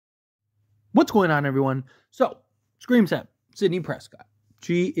What's going on, everyone? So, Scream 7, Sidney Prescott.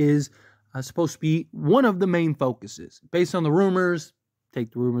 She is supposed to be one of the main focuses. Based on the rumors,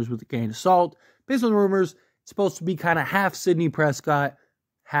 take the rumors with a grain of salt. Based on the rumors, it's supposed to be kind of half Sidney Prescott,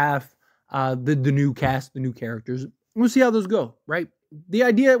 half the new cast, the new characters. We'll see how those go, right? The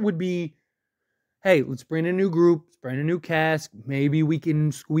idea would be, hey, let's bring in a new group, let's bring in a new cast. Maybe we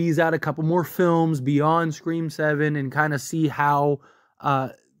can squeeze out a couple more films beyond Scream 7 and kind of see how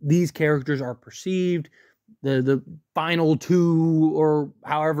these characters are perceived. The final two or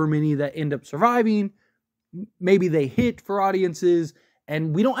however many that end up surviving, maybe they hit for audiences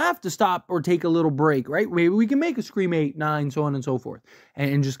and we don't have to stop or take a little break, right? Maybe we can make a Scream 8, 9, so on and so forth.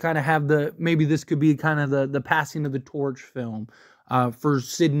 And just kind of have maybe this could be kind of the passing of the torch film for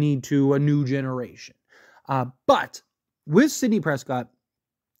Sidney to a new generation. But with Sidney Prescott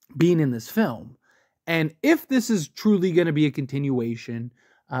being in this film, and if this is truly going to be a continuation,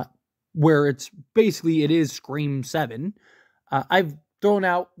 where it is Scream 7, I've thrown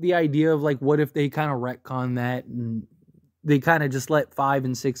out the idea of like, what if they kind of retcon that and they kind of just let 5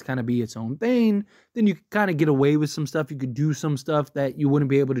 and 6 kind of be its own thing? Then you could kind of get away with some stuff. You could do some stuff that you wouldn't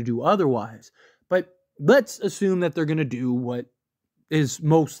be able to do otherwise. But let's assume that they're going to do what is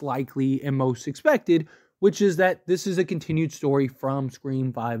most likely and most expected, which is that this is a continued story from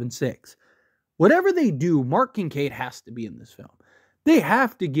Scream 5 and 6. Whatever they do, Mark Kincaid has to be in this film. They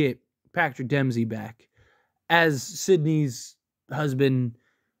have to get Patrick Dempsey back as Sidney's husband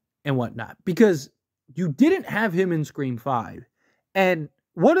and whatnot, because you didn't have him in Scream 5. And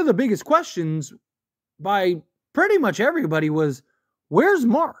one of the biggest questions by pretty much everybody was, where's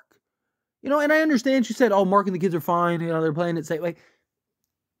Mark? And I understand she said, oh, Mark and the kids are fine. They're playing it safe. Like,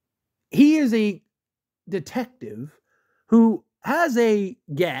 he is a detective who has a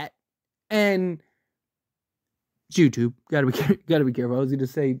GAT, and it's YouTube. Gotta be careful. I was going to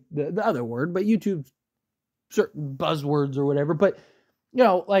say the other word, but YouTube, certain buzzwords or whatever. But,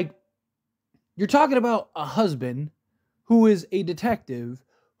 like, you're talking about a husband who is a detective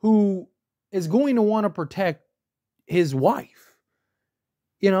who is going to want to protect his wife.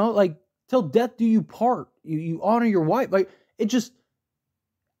 Like, till death do you part. You honor your wife. Like, it just,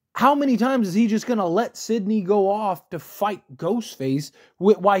 how many times is he just going to let Sidney go off to fight Ghostface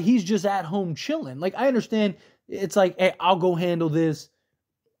while he's just at home chilling? Like, I understand it's like, hey, I'll go handle this.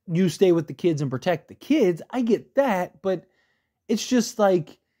 You stay with the kids and protect the kids. I get that, but it's just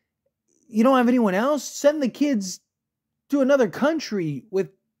like, you don't have anyone else? Send the kids to another country with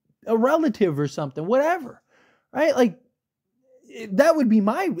a relative or something, whatever, right? Like, that would be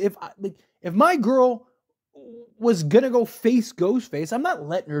if my girl was gonna go face Ghostface, I'm not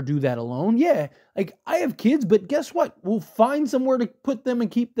letting her do that alone. Yeah, like, I have kids, but guess what? We'll find somewhere to put them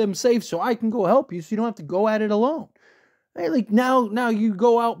and keep them safe so I can go help you so you don't have to go at it alone. Right? Like, now you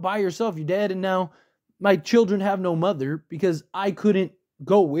go out by yourself, you're dead, and now my children have no mother because I couldn't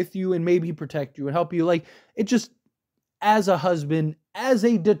go with you and maybe protect you and help you. Like, it just, as a husband, as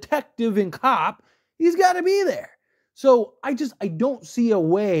a detective and cop, he's got to be there. So I don't see a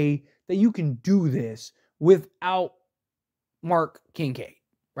way that you can do this without Mark Kincaid,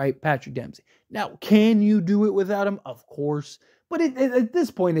 right? Patrick Dempsey. Now, can you do it without him? Of course. But at this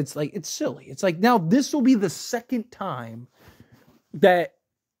point, it's like, it's silly. It's like, now this will be the second time that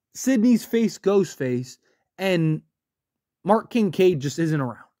Sidney's faced Ghostface and Mark Kincaid just isn't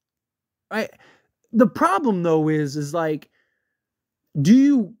around, right? The problem, though, is like,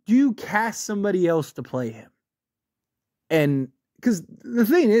 do you cast somebody else to play him? And because the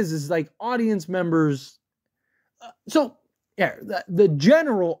thing is like, audience members, so yeah, the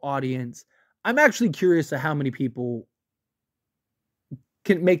general audience, I'm actually curious to how many people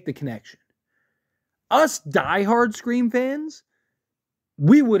can make the connection. Us diehard Scream fans,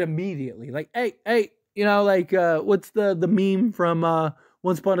 we would immediately like, hey, like, what's the meme from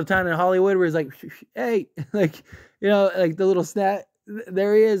Once Upon a Time in Hollywood where he's like, hey, like, like the little snap,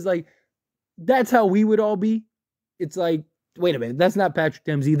 there he is. Like, that's how we would all be. It's like, wait a minute, that's not Patrick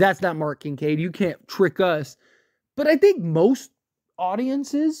Dempsey, that's not Mark Kincaid, you can't trick us. But I think most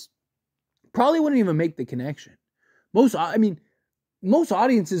audiences probably wouldn't even make the connection. Most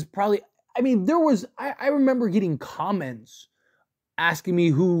audiences probably, I remember getting comments asking me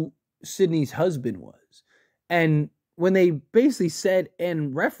who Sidney's husband was. And when they basically said,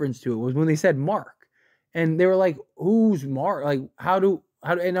 in reference to it, was when they said Mark. And they were like, who's Mark? Like,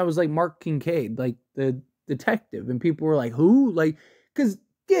 and I was like, Mark Kincaid, like the detective. And people were like, who? Like, because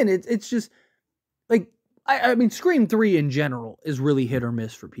again, it's just like, Scream 3 in general is really hit or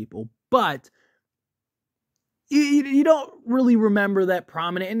miss for people. But you don't really remember that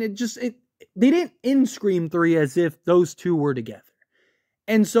prominent. And they didn't end Scream 3 as if those two were together.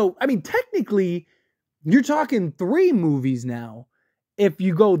 And so, I mean, technically, you're talking 3 movies now if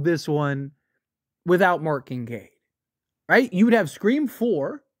you go this one without Mark Kincaid, right? You would have Scream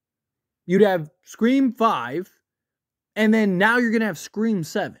 4, you'd have Scream 5, and then now you're going to have Scream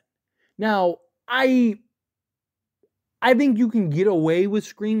 7. Now, I think you can get away with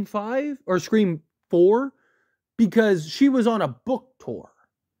Scream 5 or Scream 4 because she was on a book tour,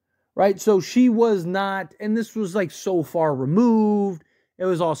 right? So she was not, and this was like so far removed. It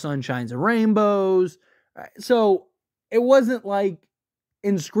was all sunshines and rainbows. So it wasn't like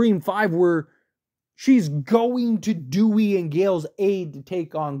in Scream 5 where she's going to Dewey and Gale's aid to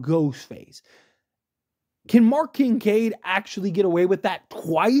take on Ghostface. Can Mark Kincaid actually get away with that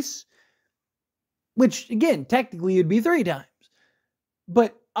twice? Which, again, technically it'd be 3 times.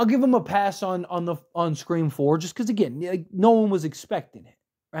 But I'll give him a pass on Scream 4 just because, again, like, no one was expecting it,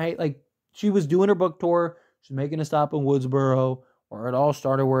 right? Like, she was doing her book tour. She's making a stop in Woodsboro, where it all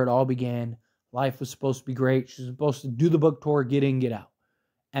started, where it all began. Life was supposed to be great. She was supposed to do the book tour, get in, get out.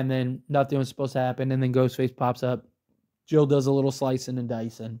 And then nothing was supposed to happen. And then Ghostface pops up. Jill does a little slicing and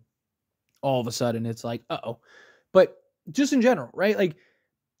dicing. All of a sudden, it's like, uh-oh. But just in general, right? Like,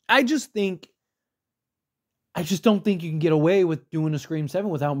 I just don't think you can get away with doing a Scream 7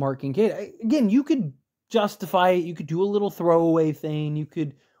 without Mark Kincaid. Again, you could justify it. You could do a little throwaway thing. You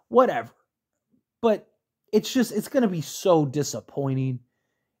could, whatever. But it's going to be so disappointing.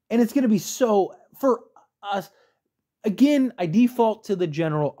 And it's going to be so, for us, again, I default to the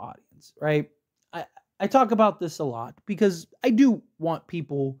general audience, right? I talk about this a lot because I do want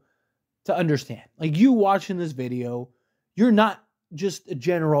people to understand. Like, you watching this video, you're not just a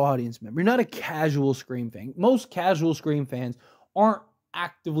general audience member. You're not a casual Scream fan. Most casual Scream fans aren't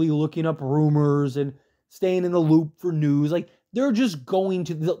actively looking up rumors and staying in the loop for news. Like, they're just going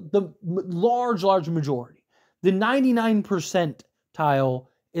to the large majority. The 99 percentile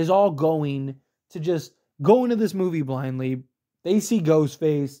is all going to just go into this movie blindly. They see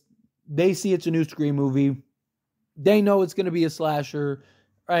Ghostface. They see it's a new Scream movie. They know it's going to be a slasher,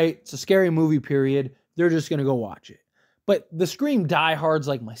 right? It's a scary movie, period. They're just going to go watch it. But the Scream diehards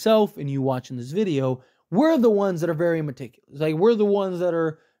like myself and you watching this video, we're the ones that are very meticulous. Like, we're the ones that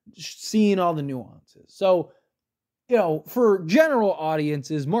are seeing all the nuances. So, you know, for general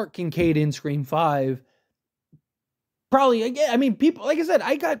audiences, Mark Kincaid in Scream 5, probably, again, I mean, people, like I said,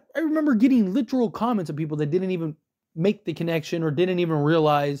 I remember getting literal comments of people that didn't even make the connection or didn't even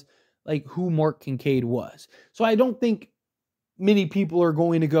realize, like, who Mark Kincaid was. So I don't think many people are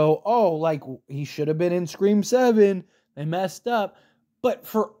going to go, oh, like, he should have been in Scream 7. They messed up. But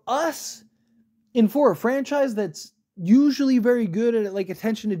for us, and for a franchise that's usually very good at, like,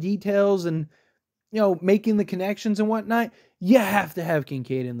 attention to details and, you know, making the connections and whatnot, you have to have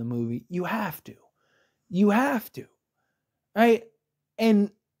Kincaid in the movie. You have to. You have to. Right?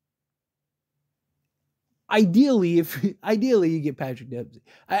 And ideally you get Patrick Dempsey.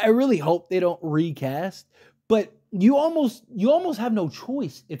 I really hope they don't recast, but you almost have no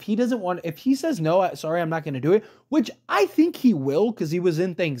choice. If he doesn't want, if he says no, sorry, I'm not going to do it, which I think he will because he was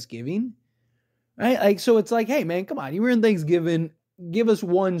in Thanksgiving, right? Like, so it's like, hey man, come on, you were in Thanksgiving, give us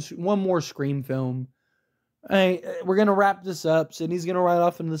one more Scream film. Right? We're going to wrap this up. Sidney's going to ride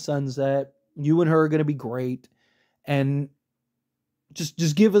off into the sunset. You and her are going to be great. And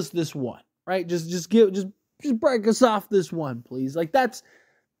just give us this one, right? Just break us off this one, please. Like, that's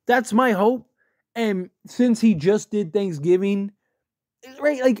my hope. And since he just did Thanksgiving,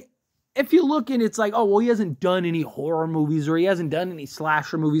 right? Like, if you look and it's like, oh, well, he hasn't done any horror movies or he hasn't done any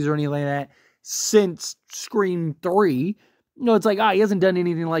slasher movies or anything like that since Scream 3. You know, it's like, he hasn't done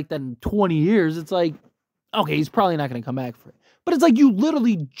anything like that in 20 years. It's like, okay, he's probably not going to come back for it. But it's like, you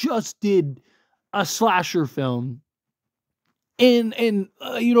literally just did a slasher film in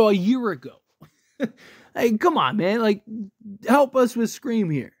you know, a year ago. Hey, come on, man. Like, help us with Scream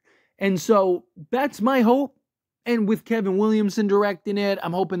here. And so that's my hope. And with Kevin Williamson directing it,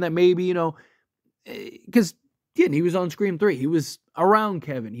 I'm hoping that maybe, you know, because he was on Scream 3. He was around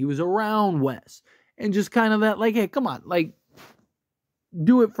Kevin. He was around Wes. And just kind of that, like, hey, come on, like,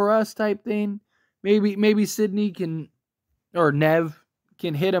 do it for us type thing. Maybe Sidney can, or Nev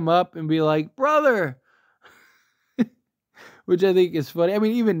can hit him up and be like, brother. Which I think is funny. I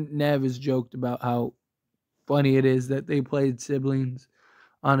mean, even Nev has joked about how funny it is that they played siblings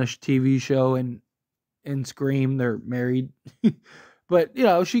on a TV show and Scream. They're married. But, you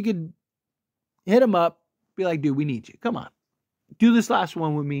know, she could hit him up, be like, dude, we need you. Come on. Do this last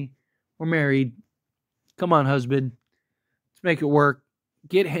one with me. We're married. Come on, husband. Let's make it work.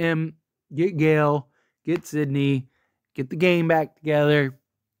 Get him. Get Gail. Get Sidney. Get the game back together.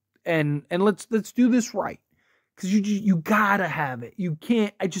 And let's do this right. because you gotta have it. You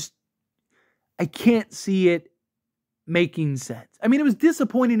can't. I can't see it making sense. I mean, it was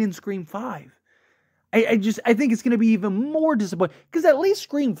disappointing in Scream 5. I think it's going to be even more disappointing because at least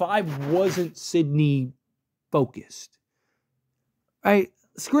Scream 5 wasn't Sidney focused. Right?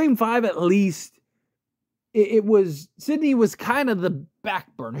 Scream 5, at least it was, Sidney was kind of the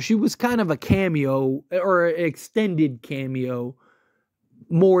back burner. She was kind of a cameo or an extended cameo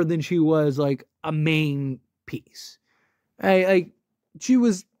more than she was like a main piece. Like she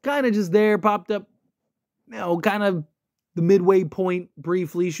was kind of just there, popped up, kind of the midway point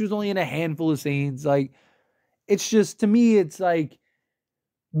briefly. She was only in a handful of scenes. Like, it's just, to me, it's like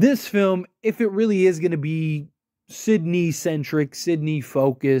this film, if it really is going to be Sidney centric, Sidney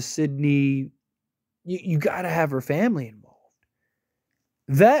focused, Sidney, you got to have her family involved.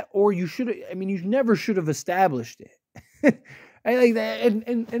 That, or you never should have established it. I like that.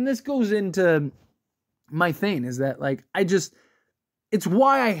 And this goes into my thing is that, like, it's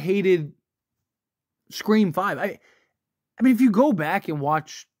why I hated Scream 5. I mean, if you go back and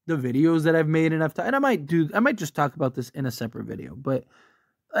watch the videos that I've made enough time, and I might just talk about this in a separate video, but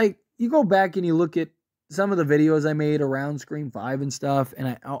like, you go back and you look at some of the videos I made around Scream 5 and stuff,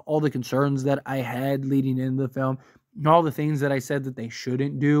 and all the concerns that I had leading into the film, and all the things that I said that they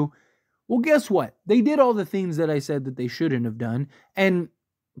shouldn't do. Well, guess what? They did all the things that I said that they shouldn't have done. And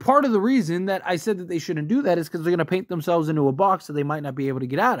part of the reason that I said that they shouldn't do that is because they're going to paint themselves into a box that they might not be able to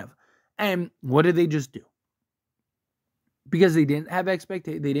get out of. And what did they just do? Because they didn't have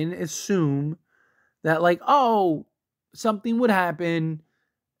expectations. They didn't assume that, like, oh, something would happen.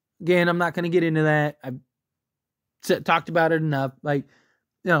 Again, I'm not going to get into that. I've talked about it enough. Like,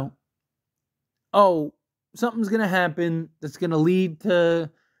 oh, something's going to happen that's going to lead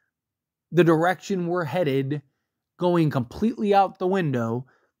to the direction we're headed going completely out the window.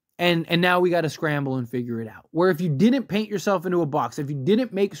 And now we got to scramble and figure it out. Where if you didn't paint yourself into a box, if you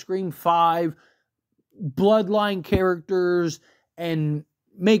didn't make Scream 5 bloodline characters and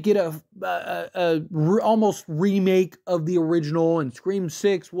make it a almost remake of the original, and Scream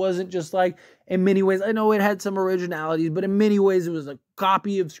 6 wasn't just like, in many ways, I know it had some originalities, but in many ways it was a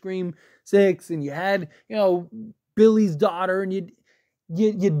copy of Scream 6, and you had, Billy's daughter, and you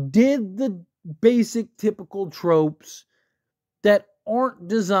did the basic typical tropes that aren't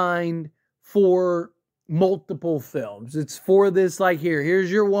designed for multiple films. It's for this, like,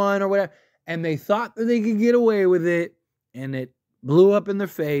 here's your one or whatever. And they thought that they could get away with it, and it blew up in their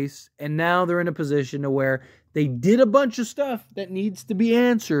face. And now they're in a position to where they did a bunch of stuff that needs to be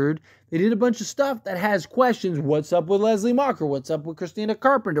answered. They did a bunch of stuff that has questions. What's up with Leslie Mocker? What's up with Christina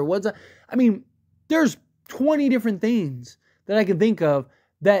Carpenter? There's 20 different things that I can think of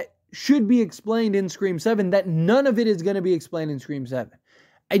that should be explained in Scream 7 that none of it is going to be explained in Scream 7.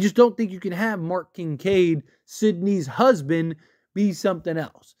 I just don't think you can have Mark Kincaid, Sidney's husband, be something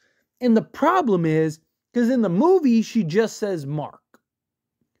else. And the problem is, because in the movie, she just says Mark.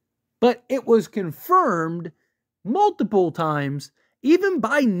 But it was confirmed multiple times, even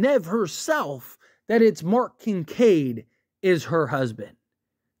by Nev herself, that it's Mark Kincaid is her husband.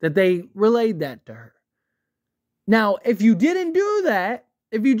 That they relayed that to her. Now, if you didn't do that,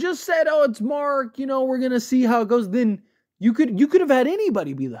 if you just said, oh, it's Mark, we're going to see how it goes, then you could have had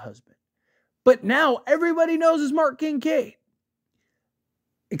anybody be the husband. But now everybody knows it's Mark Kincaid.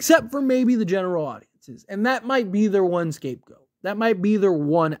 Except for maybe the general audiences. And that might be their one scapegoat. That might be their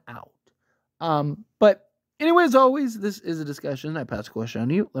one out. But anyway, as always, this is a discussion. I pass a question on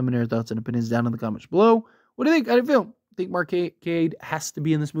to you. Let me know your thoughts and opinions down in the comments below. What do you think? How do you feel? Think Mark Kincaid has to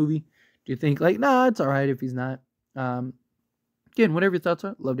be in this movie? Do you think, nah, it's all right if he's not? Again, whatever your thoughts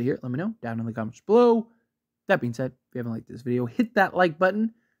are, love to hear it. Let me know down in the comments below. That being said, if you haven't liked this video, hit that like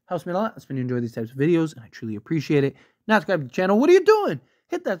button. Helps me a lot. That's when you enjoy these types of videos, and I truly appreciate it. Now subscribe to the channel. What are you doing?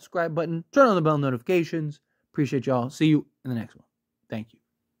 Hit that subscribe button. Turn on the bell notifications. Appreciate y'all. See you in the next one. Thank you.